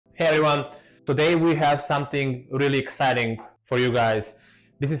Hey everyone, today we have something really exciting for you guys.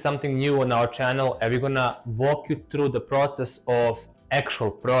 This is something new on our channel and we're gonna walk you through the process of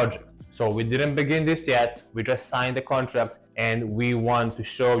actual project. So we didn't begin this yet, we just signed the contract and we want to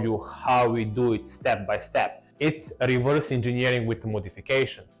show you how we do it step by step. It's reverse engineering with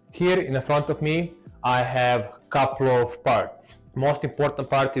modification. Here in the front of me, I have a couple of parts. Most important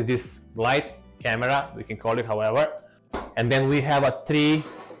part is this light camera, we can call it however. And then we have three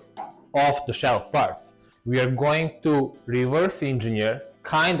off-the-shelf parts. We are going to reverse engineer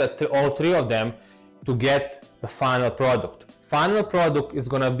all three of them to get the final product. Final product is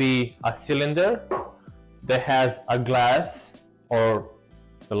going to be a cylinder that has a glass or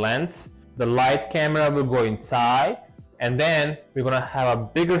the lens. The light camera will go inside and then we're going to have a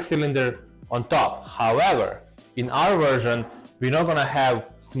bigger cylinder on top. However, in our version, we're not going to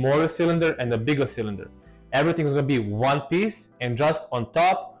have smaller cylinder and a bigger cylinder. Everything is going to be one piece, and just on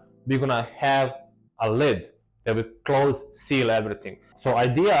top we're going to have a lid that will close, seal everything. So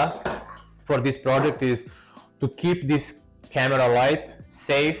idea for this project is to keep this camera light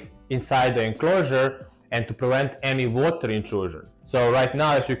safe inside the enclosure and to prevent any water intrusion. So right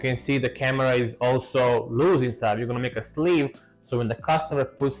now, as you can see, the camera is also loose inside. You're going to make a sleeve so when the customer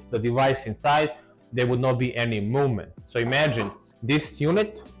puts the device inside, there would not be any movement. So imagine this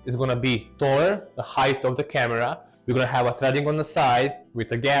unit is going to be taller, the height of the camera. We're going to have a threading on the side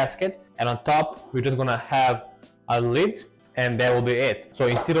with a gasket, and on top we're just going to have a lid, and that will be it. So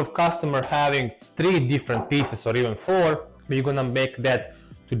instead of customer having 3 different pieces or even 4, we're going to make that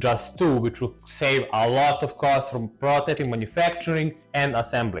to just 2, which will save a lot of cost from prototyping, manufacturing and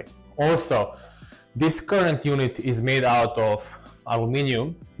assembly. Also, this current unit is made out of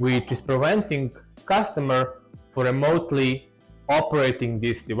aluminum, which is preventing customer from remotely operating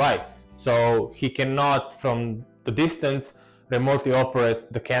this device. So he cannot from the distance remotely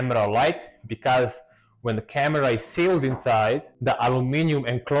operate the camera light, because when the camera is sealed inside, the aluminum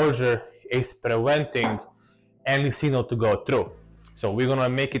enclosure is preventing any signal to go through. So we're gonna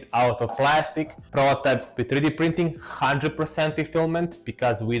make it out of plastic, prototype with 3D printing, 100% refillment,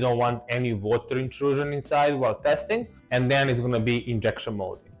 because we don't want any water intrusion inside while testing, and then it's gonna be injection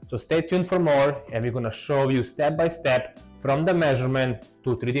molding. So stay tuned for more, and we're gonna show you step by step from the measurement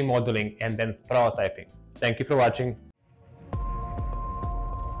to 3D modeling and then prototyping. Thank you for watching.